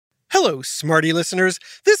Hello, Smarty listeners.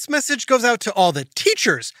 This message goes out to all the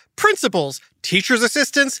teachers, principals, teachers'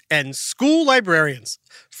 assistants, and school librarians.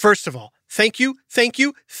 First of all, thank you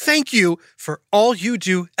for all you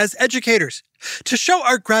do as educators. To show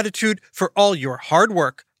our gratitude for all your hard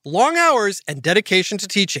work, long hours, and dedication to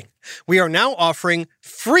teaching, we are now offering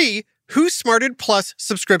free Who Smarted Plus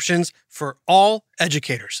subscriptions for all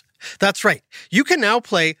educators. That's right. You can now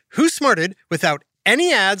play Who Smarted without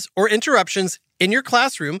any ads or interruptions in your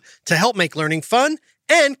classroom to help make learning fun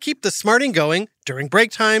and keep the smarting going during break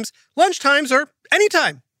times, lunch times, or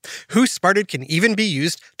anytime. Who Smarted can even be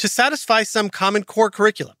used to satisfy some common core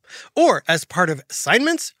curriculum or as part of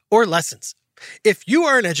assignments or lessons. If you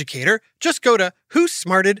are an educator, just go to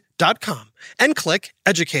whosmarted.com and click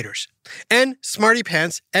Educators. And Smarty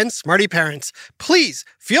Pants and Smarty Parents, please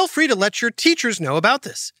feel free to let your teachers know about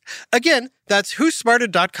this. Again, that's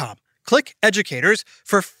whosmarted.com. Click Educators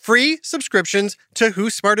for free subscriptions to Who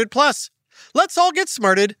Smarted Plus. Let's all get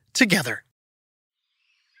smarted together.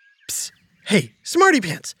 Psst. Hey, Smarty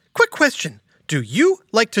Pants, quick question. Do you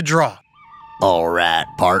like to draw? All right,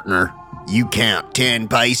 partner. You count 10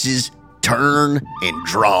 paces, turn, and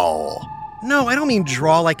draw. No, I don't mean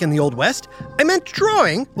draw like in the Old West. I meant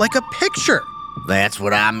drawing like a picture. That's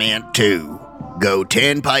what I meant too. Go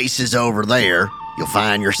 10 paces over there, you'll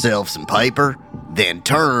find yourself some paper, then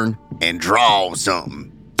turn and draw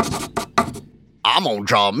something. I'm gonna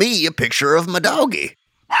draw me a picture of my doggy.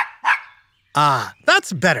 Ah,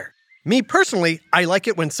 that's better. Me personally, I like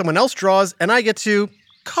it when someone else draws and I get to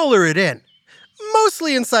color it in.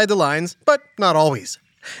 Mostly inside the lines, but not always.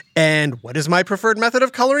 And what is my preferred method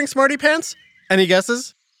of coloring, Smarty Pants? Any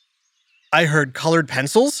guesses? I heard colored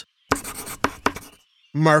pencils,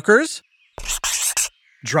 markers,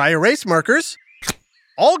 dry erase markers.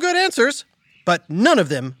 All good answers, but none of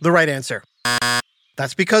them the right answer.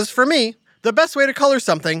 That's because for me, the best way to color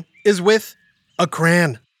something is with a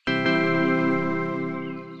crayon.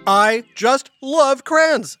 I just love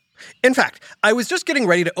crayons. In fact, I was just getting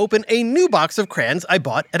ready to open a new box of crayons I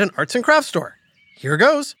bought at an arts and crafts store. Here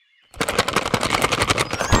goes.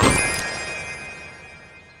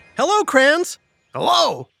 Hello, crayons.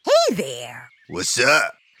 Hello. Hey there. What's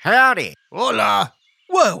up? Howdy. Hola.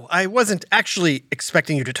 Whoa, I wasn't actually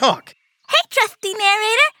expecting you to talk. Hey, trusty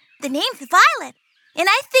narrator. The name's Violet, and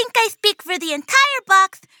I think I speak for the entire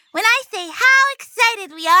box when I say how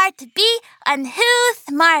excited we are to be on Who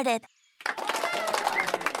Smarted.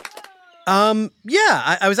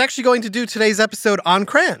 Yeah, I was actually going to do today's episode on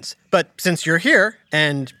crayons, but since you're here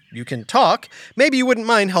and you can talk, maybe you wouldn't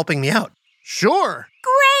mind helping me out. Sure.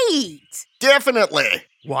 Great. Definitely.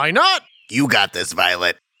 Why not? You got this,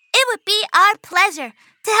 Violet. It would be our pleasure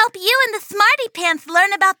to help you and the Smarty Pants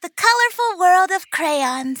learn about the colorful world of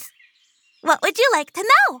crayons. What would you like to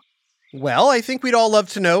know? Well, I think we'd all love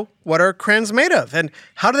to know what are crayons made of, and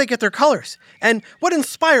how do they get their colors, and what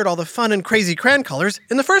inspired all the fun and crazy crayon colors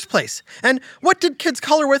in the first place, and what did kids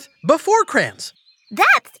color with before crayons?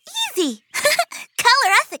 That's easy.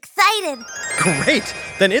 Color us excited. Great!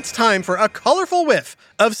 Then it's time for a colorful whiff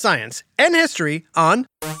of science and history on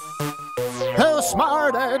Who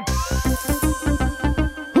Smarted?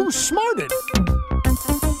 Who's smarted?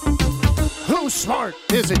 Who's smart?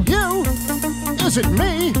 Is it you? Is it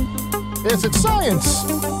me? Is it science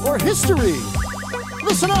or history?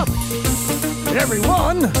 Listen up,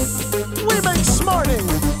 everyone. We make smarting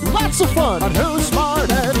lots of fun on Who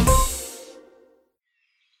Smarted.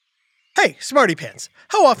 Hey, Smarty Pants,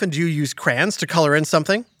 how often do you use crayons to color in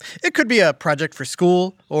something? It could be a project for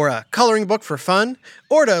school, or a coloring book for fun,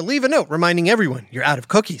 or to leave a note reminding everyone you're out of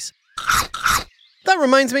cookies. That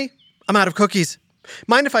reminds me, I'm out of cookies.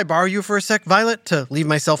 Mind if I borrow you for a sec, Violet, to leave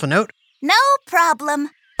myself a note? No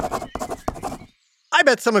problem. I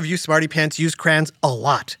bet some of you Smarty Pants use crayons a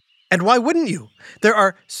lot. And why wouldn't you? There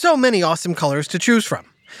are so many awesome colors to choose from.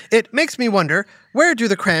 It makes me wonder, where do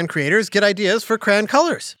the crayon creators get ideas for crayon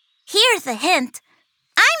colors? Here's a hint.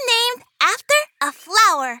 I'm named after a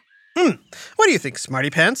flower. What do you think, Smarty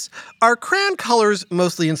Pants? Are crayon colors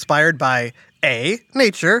mostly inspired by A,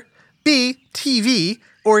 nature, B, TV,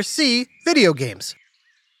 or C, video games?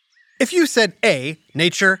 If you said A,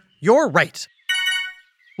 nature, you're right.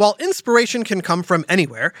 While inspiration can come from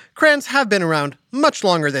anywhere, crayons have been around much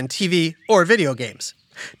longer than TV or video games.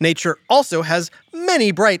 Nature also has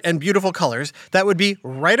many bright and beautiful colors that would be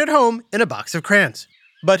right at home in a box of crayons.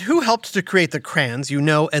 But who helped to create the crayons you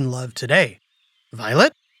know and love today?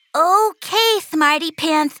 Violet? Okay, Smarty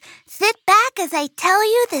Pants. Sit back as I tell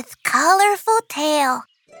you this colorful tale.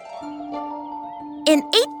 In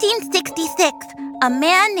 1866, a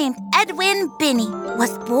man named Edwin Binney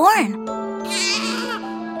was born.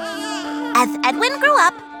 As Edwin grew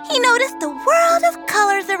up, he noticed a world of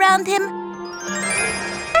colors around him.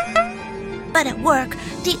 But at work,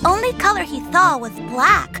 the only color he saw was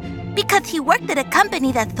black, because he worked at a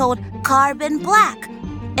company that sold carbon black,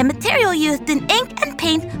 a material used in ink and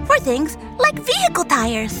paint for things like vehicle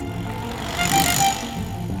tires.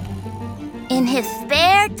 In his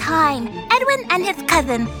spare time, Edwin and his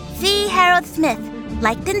cousin, C. Harold Smith,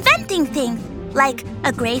 liked inventing things, like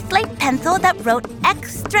a gray slate pencil that wrote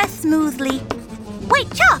extra smoothly,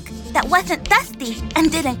 white chalk that wasn't dusty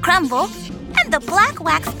and didn't crumble, and the black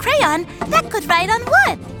wax crayon that could write on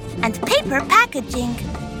wood, and paper packaging.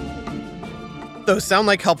 Those sound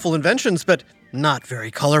like helpful inventions, but not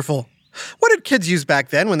very colorful. What did kids use back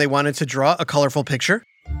then when they wanted to draw a colorful picture?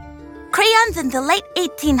 Crayons in the late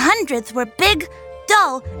 1800s were big,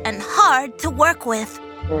 dull, and hard to work with.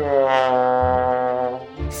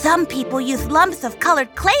 Some people used lumps of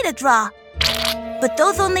colored clay to draw, but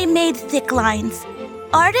those only made thick lines.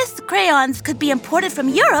 Artists' crayons could be imported from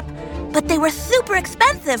Europe, but they were super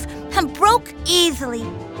expensive and broke easily.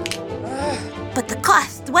 But the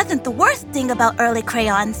cost wasn't the worst thing about early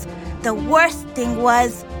crayons. The worst thing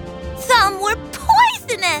was, some were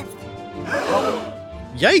poisonous!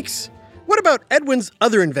 Yikes! What about Edwin's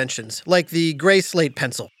other inventions, like the gray slate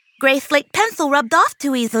pencil? Gray slate pencil rubbed off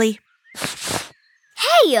too easily.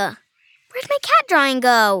 Hey! Where'd my cat drawing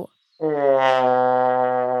go?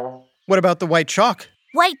 What about the white chalk?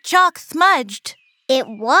 White chalk smudged. It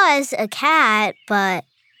was a cat, but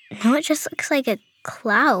now it just looks like a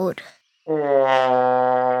cloud.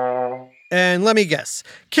 And let me guess,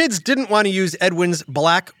 kids didn't want to use Edwin's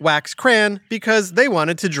black wax crayon because they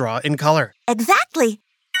wanted to draw in color. Exactly.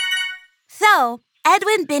 So,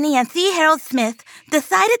 Edwin Binney and C. Harold Smith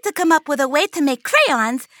decided to come up with a way to make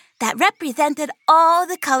crayons that represented all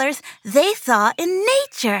the colors they saw in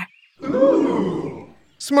nature.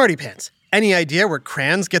 Smarty Pants, any idea where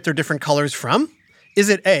crayons get their different colors from? Is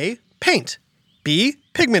it A, paint, B,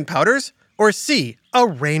 pigment powders, or C, a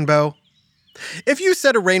rainbow? If you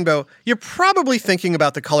said a rainbow, you're probably thinking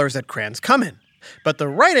about the colors that crayons come in. But the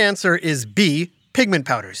right answer is B, pigment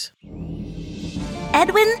powders.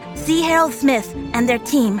 Edwin C. Harold Smith and their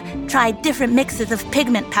team tried different mixes of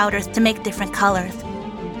pigment powders to make different colors.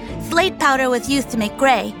 Slate powder was used to make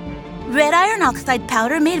gray. Red iron oxide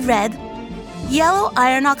powder made red. Yellow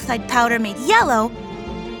iron oxide powder made yellow.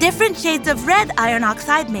 Different shades of red iron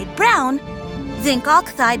oxide made brown. Zinc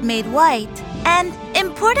oxide made white. And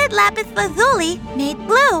imported lapis lazuli made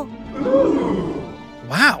blue.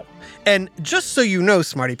 Wow. And just so you know,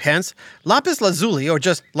 Smarty Pants, lapis lazuli, or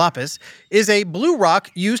just lapis, is a blue rock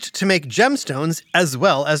used to make gemstones as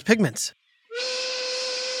well as pigments.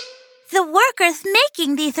 The workers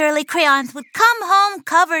making these early crayons would come home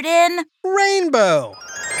covered in Rainbow!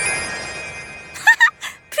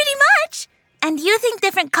 pretty much. And using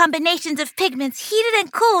different combinations of pigments heated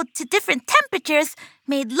and cooled to different temperatures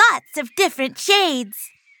made lots of different shades.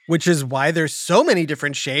 Which is why there's so many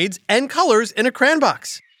different shades and colors in a crayon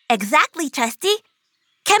box. Exactly, Trusty.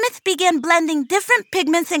 Chemists began blending different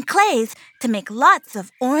pigments and clays to make lots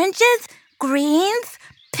of oranges, greens,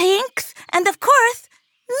 pinks, and of course,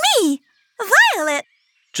 me, violet.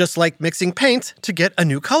 Just like mixing paints to get a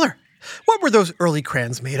new color. What were those early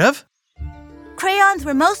crayons made of? Crayons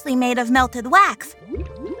were mostly made of melted wax,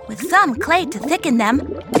 with some clay to thicken them,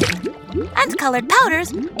 and colored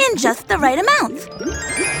powders in just the right amounts.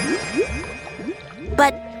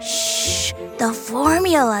 But shh, the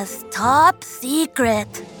formula's top secret.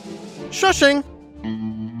 Shushing.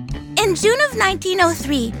 In June of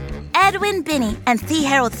 1903, Edwin Binney and C.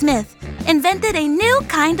 Harold Smith invented a new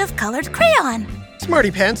kind of colored crayon. Smarty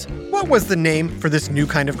Pants, what was the name for this new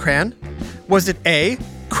kind of crayon? Was it A,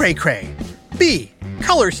 Cray Cray, B,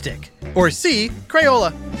 Color Stick, or C,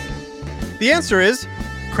 Crayola? The answer is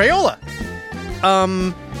Crayola.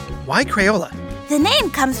 Why Crayola? The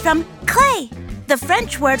name comes from clay, the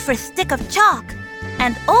French word for stick of chalk,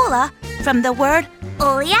 and ola from the word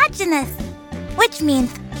oleaginous, which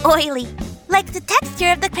means oily, like the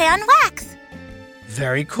texture of the crayon wax.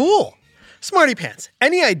 Very cool. Smarty Pants,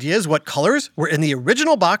 any ideas what colors were in the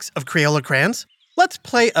original box of Crayola crayons? Let's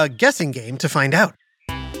play a guessing game to find out.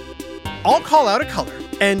 I'll call out a color,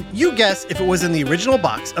 and you guess if it was in the original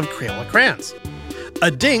box of Crayola crayons.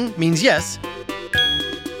 A ding means yes,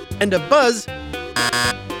 and a buzz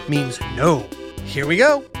means no. Here we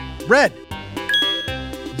go. Red,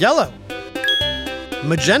 yellow,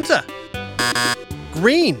 magenta,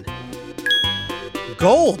 green,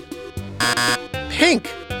 gold,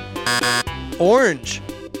 pink, orange,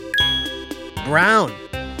 brown,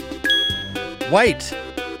 white,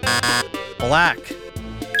 black,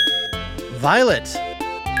 violet.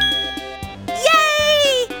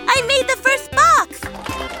 Yay!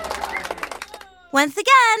 Once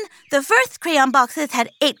again, the first crayon boxes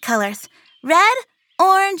had 8 colors: red,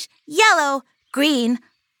 orange, yellow, green,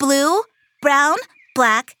 blue, brown,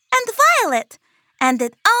 black, and violet. And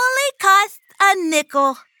it only cost a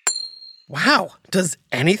nickel. Wow, does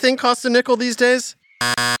anything cost a nickel these days?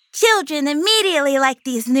 Children immediately liked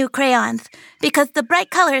these new crayons because the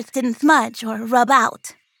bright colors didn't smudge or rub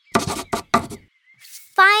out.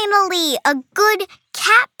 Finally, a good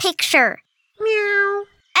cat picture. Meow.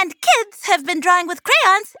 And kids have been drawing with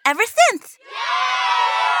crayons ever since.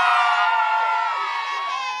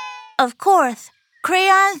 Of course,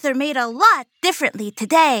 crayons are made a lot differently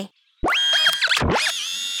today.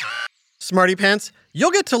 Smarty Pants, you'll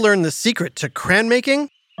get to learn the secret to crayon making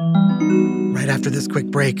right after this quick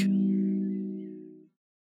break.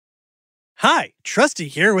 Hi, Trusty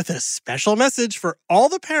here with a special message for all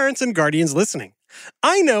the parents and guardians listening.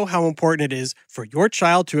 I know how important it is for your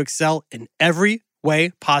child to excel in every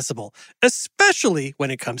way possible, especially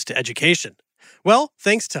when it comes to education. Well,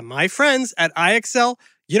 thanks to my friends at iExcel,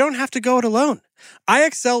 you don't have to go it alone.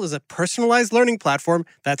 iExcel is a personalized learning platform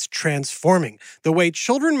that's transforming the way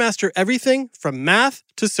children master everything from math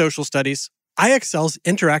to social studies. iExcel's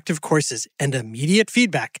interactive courses and immediate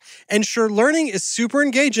feedback ensure learning is super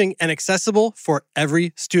engaging and accessible for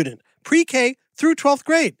every student, pre-K through 12th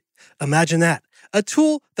grade. Imagine that, a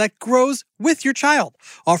tool that grows with your child,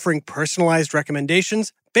 offering personalized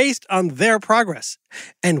recommendations based on their progress.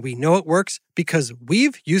 And we know it works because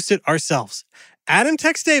we've used it ourselves. Adam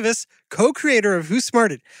Tex Davis, co-creator of Who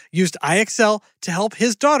Smarted, used iExcel to help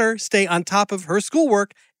his daughter stay on top of her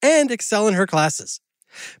schoolwork and excel in her classes.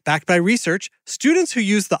 Backed by research, students who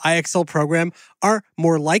use the iExcel program are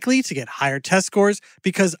more likely to get higher test scores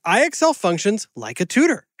because iExcel functions like a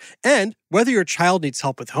tutor. And whether your child needs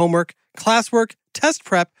help with homework, classwork, test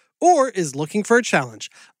prep, or is looking for a challenge,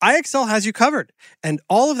 iExcel has you covered, and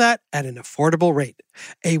all of that at an affordable rate.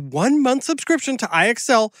 A 1-month subscription to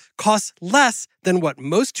iExcel costs less than what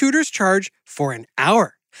most tutors charge for an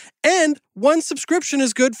hour. And one subscription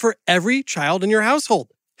is good for every child in your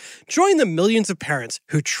household. Join the millions of parents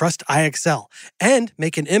who trust iExcel and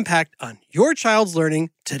make an impact on your child's learning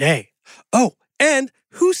today. Oh, and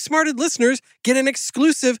Who Smarted listeners get an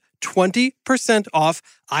exclusive 20% off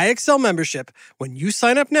iExcel membership when you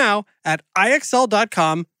sign up now at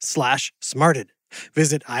iexcel.com/smarted.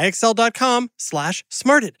 Visit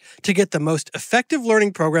iexcel.com/smarted to get the most effective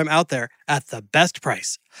learning program out there at the best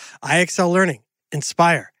price. iExcel Learning.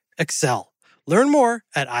 Inspire. Excel. Learn more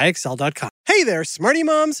at iexcel.com. Hey there, Smarty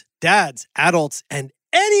moms, dads, adults, and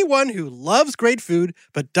anyone who loves great food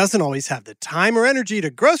but doesn't always have the time or energy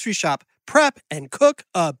to grocery shop, prep, and cook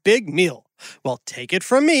a big meal. Well, take it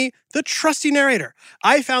from me, the trusty narrator.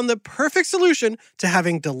 I found the perfect solution to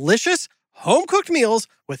having delicious, home-cooked meals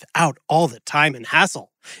without all the time and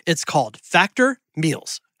hassle. It's called Factor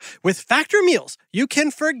Meals. With Factor Meals, you can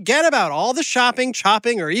forget about all the shopping,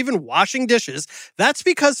 chopping, or even washing dishes. That's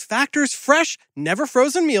because Factor's fresh, never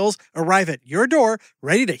frozen meals arrive at your door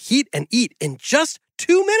ready to heat and eat in just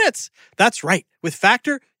 2 minutes. That's right. With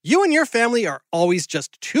Factor, you and your family are always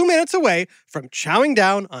just 2 minutes away from chowing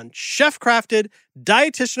down on chef-crafted,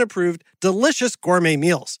 dietitian-approved, delicious gourmet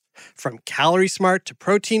meals. From Calorie Smart to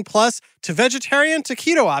Protein Plus to vegetarian to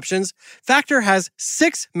keto options, Factor has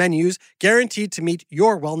 6 menus guaranteed to meet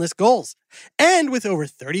your wellness goals. And with over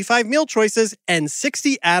 35 meal choices and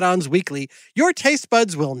 60 add-ons weekly, your taste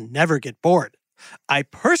buds will never get bored. I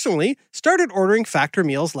personally started ordering Factor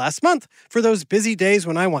meals last month for those busy days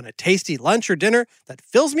when I want a tasty lunch or dinner that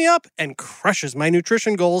fills me up and crushes my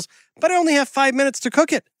nutrition goals, but I only have 5 minutes to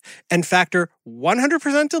cook it. And Factor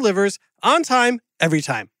 100% delivers on time, every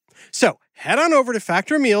time. So head on over to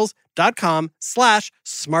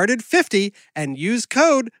factormeals.com/smarted50 and use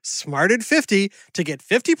code SMARTED50 to get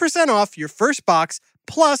 50% off your first box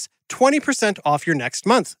plus 20% off your next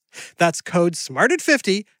month. That's code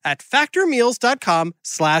SMARTED50 at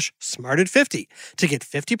factormeals.com/smarted50 to get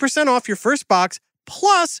 50% off your first box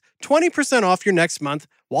plus 20% off your next month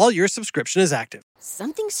while your subscription is active.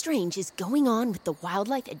 Something strange is going on with the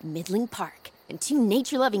wildlife at Midling Park, and 2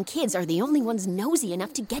 nature-loving kids are the only ones nosy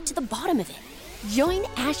enough to get to the bottom of it. Join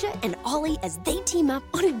Asha and Ollie as they team up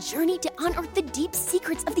on a journey to unearth the deep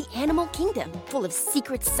secrets of the animal kingdom, full of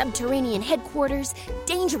secret subterranean headquarters,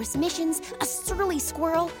 dangerous missions, a surly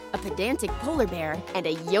squirrel, a pedantic polar bear, and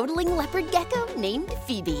a yodeling leopard gecko named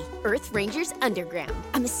Phoebe. Earth Rangers Underground,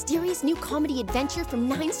 a mysterious new comedy adventure from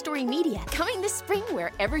 9 Story Media, coming this spring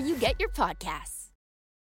wherever you get your podcasts.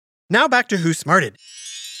 Now back to Who Smarted.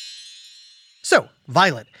 So,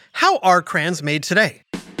 Violet, how are crayons made today?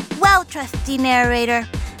 Well, trusty narrator,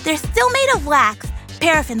 they're still made of wax,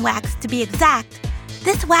 paraffin wax to be exact.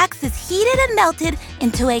 this wax is heated and melted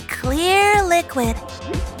into a clear liquid,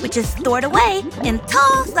 which is stored away in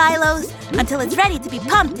tall silos until it's ready to be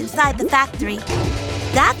pumped inside the factory.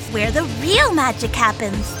 That's where the real magic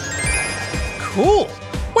happens. Cool.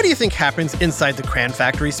 What do you think happens inside the crayon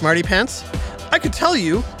factory, Smarty Pants? I could tell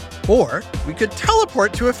you, or we could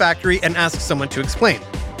teleport to a factory and ask someone to explain.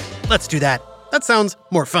 Let's do that. That sounds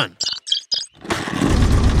more fun.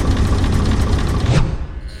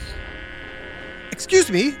 Excuse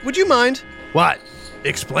me, would you mind? What?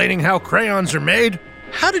 Explaining how crayons are made?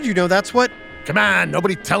 How did you know that's what? Come on,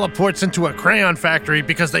 nobody teleports into a crayon factory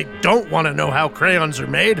because they don't want to know how crayons are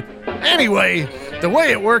made. Anyway, the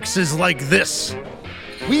way it works is like this.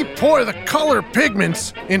 We pour the color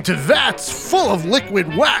pigments into vats full of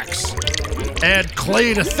liquid wax, add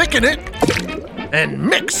clay to thicken it, and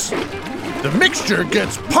mix. The mixture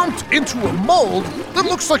gets pumped into a mold that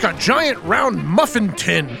looks like a giant round muffin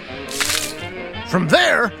tin. From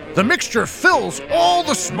there, the mixture fills all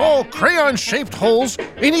the small crayon-shaped holes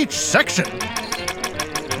in each section.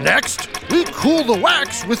 Next, we cool the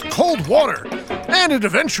wax with cold water, and it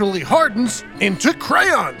eventually hardens into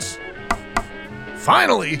crayons.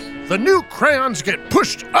 Finally, the new crayons get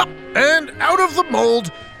pushed up and out of the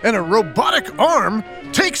mold, and a robotic arm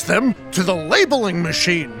takes them to the labeling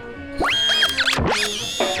machine.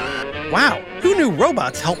 Wow, who knew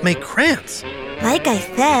robots help make crayons? Like I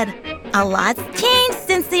said, a lot's changed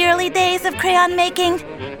since the early days of crayon making.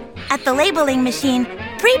 At the labeling machine,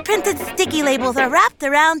 pre-printed sticky labels are wrapped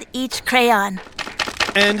around each crayon.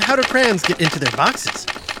 And how do crayons get into their boxes?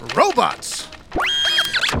 Robots.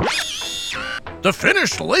 The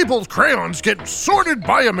finished labeled crayons get sorted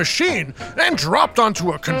by a machine and dropped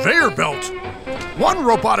onto a conveyor belt. One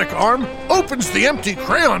robotic arm opens the empty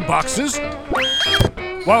crayon boxes,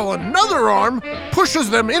 while another arm pushes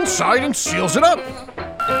them inside and seals it up.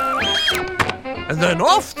 And then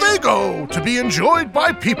off they go to be enjoyed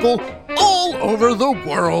by people all over the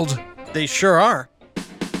world. They sure are.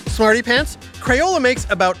 Smarty Pants, Crayola makes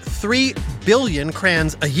about 3 billion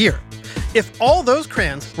crayons a year. If all those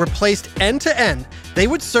crayons were placed end to end, they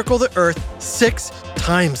would circle the Earth 6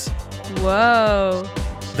 times. Whoa.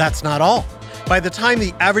 That's not all. By the time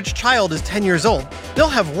the average child is 10 years old, they'll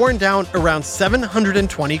have worn down around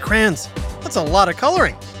 720 crayons. That's a lot of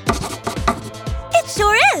coloring. It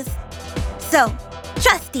sure is. So,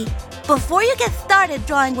 Trusty, before you get started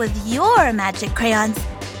drawing with your magic crayons,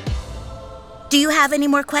 do you have any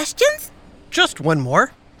more questions? Just one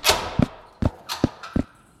more.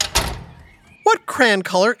 What crayon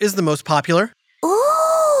color is the most popular?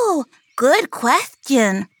 Ooh, good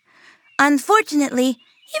question. Unfortunately,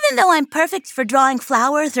 even though I'm perfect for drawing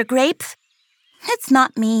flowers or grapes, it's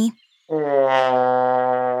not me.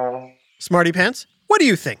 Smarty Pants, what do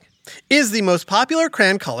you think? Is the most popular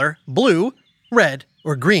crayon color blue, red,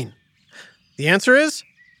 or green? The answer is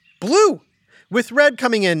blue, with red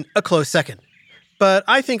coming in a close second. But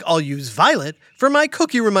I think I'll use violet for my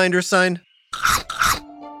cookie reminder sign.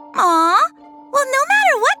 Aw, well, no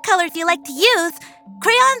matter what colors you like to use,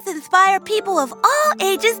 crayons inspire people of all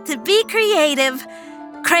ages to be creative.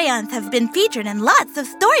 Crayons have been featured in lots of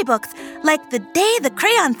storybooks, like The Day the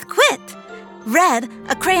Crayons Quit, Red,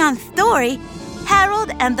 A Crayon Story,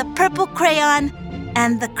 Harold and the Purple Crayon,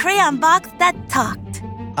 and The Crayon Box That Talked.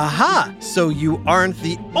 Aha, so you aren't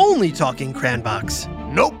the only talking crayon box.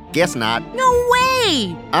 Nope, guess not. No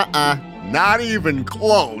way! Not even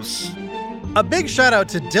close. A big shout out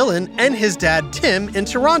to Dylan and his dad Tim in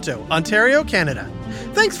Toronto, Ontario, Canada.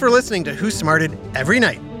 Thanks for listening to Who Smarted every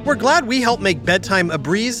night. We're glad we help make bedtime a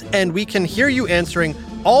breeze, and we can hear you answering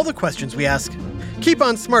all the questions we ask. Keep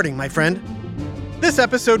on smarting, my friend. This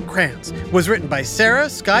episode, Crayons, was written by Sarah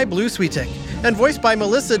Sky Blue Sweetik and voiced by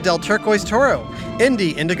Melissa Del Turquoise Toro,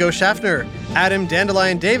 Indy Indigo Schaffner, Adam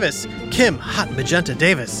Dandelion Davis, Kim Hot Magenta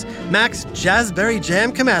Davis, Max Jazzberry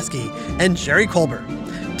Jam Kamaski, and Jerry Colbert.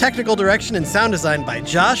 Technical direction and sound design by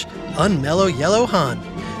Josh Unmellow Yellow Han.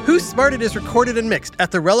 Who Smarted is recorded and mixed at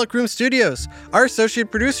the Relic Room Studios. Our associate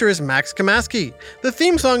producer is Max Kamaski. The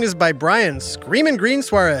theme song is by Brian Screamin' Green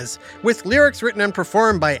Suarez, with lyrics written and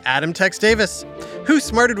performed by Adam Tex Davis. Who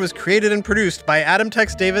Smarted was created and produced by Adam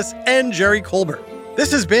Tex Davis and Jerry Colbert.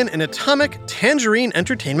 This has been an Atomic Tangerine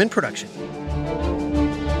Entertainment production.